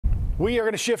We are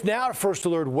going to shift now to first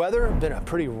alert weather. Been a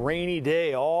pretty rainy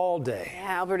day all day.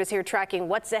 Yeah, Albert is here tracking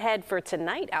what's ahead for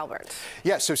tonight, Albert.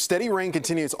 Yeah, so steady rain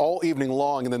continues all evening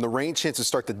long, and then the rain chances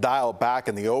start to dial back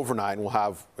in the overnight. And we'll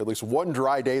have at least one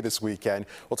dry day this weekend.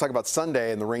 We'll talk about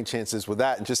Sunday and the rain chances with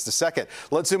that in just a second.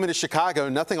 Let's zoom into Chicago.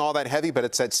 Nothing all that heavy, but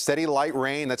it's that steady light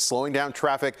rain that's slowing down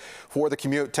traffic for the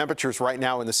commute. Temperatures right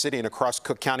now in the city and across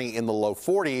Cook County in the low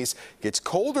 40s. Gets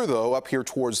colder, though, up here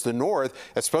towards the north,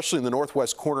 especially in the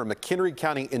northwest corner of McHenry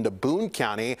County into Boone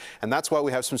County, and that's why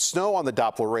we have some snow on the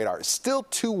Doppler radar. Still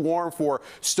too warm for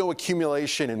snow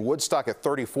accumulation in Woodstock at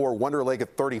 34, Wonder Lake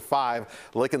at 35,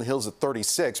 Lake in the Hills at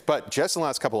 36, but just in the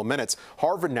last couple of minutes,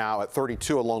 Harvard now at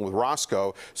 32 along with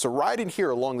Roscoe. So right in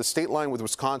here along the state line with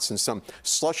Wisconsin, some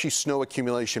slushy snow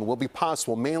accumulation will be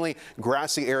possible, mainly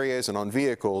grassy areas and on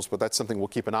vehicles, but that's something we'll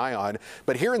keep an eye on.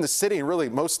 But here in the city and really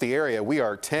most of the area, we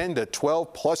are 10 to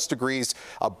 12 plus degrees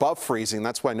above freezing.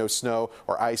 That's why no snow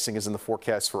or icing is in the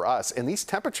forecast for us. And these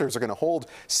temperatures are going to hold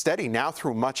steady now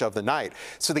through much of the night.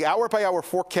 So the hour-by-hour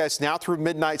forecast now through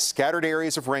midnight, scattered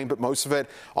areas of rain, but most of it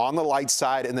on the light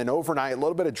side. And then overnight, a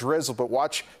little bit of drizzle, but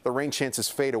watch the rain chances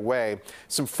fade away.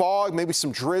 Some fog, maybe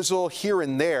some drizzle here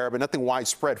and there, but nothing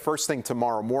widespread. First thing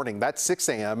tomorrow morning, that's 6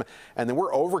 a.m. And then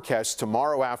we're overcast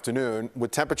tomorrow afternoon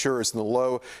with temperatures in the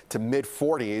low to mid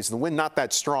 40s. The wind not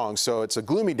that strong, so it's a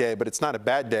gloomy day, but it's not a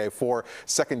bad day for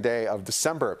second day of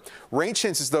December. Rain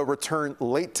chances, though, return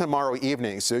late tomorrow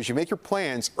evening. So as you make your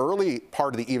plans, early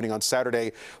part of the evening on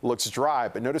Saturday looks dry,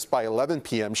 but notice by 11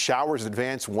 p.m. showers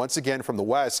advance once again from the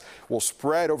west, will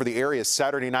spread over the area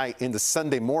Saturday night into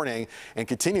Sunday morning and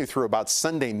continue through about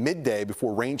Sunday midday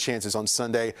before rain chances on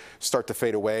Sunday start to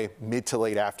fade away mid to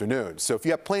late afternoon. So if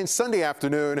you have plans Sunday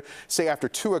afternoon, say after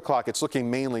 2 o'clock, it's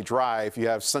looking mainly dry. If you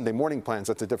have Sunday morning plans,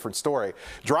 that's a different story.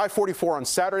 Dry 44 on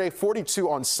Saturday, 42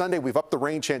 on Sunday. We've upped the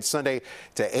rain chance Sunday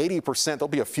to 80%. There'll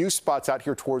be a few spots out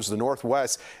here towards the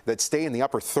northwest that stay in the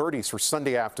upper 30s for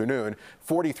Sunday afternoon.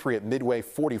 43 at Midway,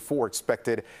 44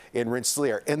 expected in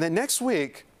Rensselaer. And then next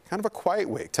week, kind of a quiet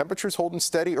week. Temperatures holding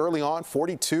steady early on,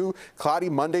 42, cloudy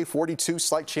Monday, 42,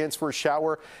 slight chance for a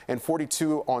shower, and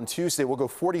 42 on Tuesday. We'll go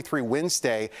 43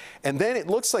 Wednesday. And then it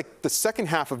looks like the second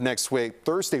half of next week,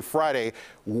 Thursday, Friday,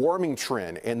 warming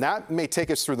trend. And that may take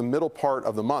us through the middle part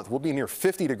of the month. We'll be near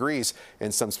 50 degrees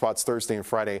in some spots Thursday and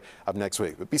Friday of next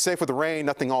week. But be safe with the rain,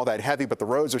 nothing all that heavy, but the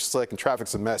roads are slick and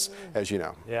traffic's a mess, as you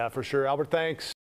know. Yeah, for sure. Albert, thanks.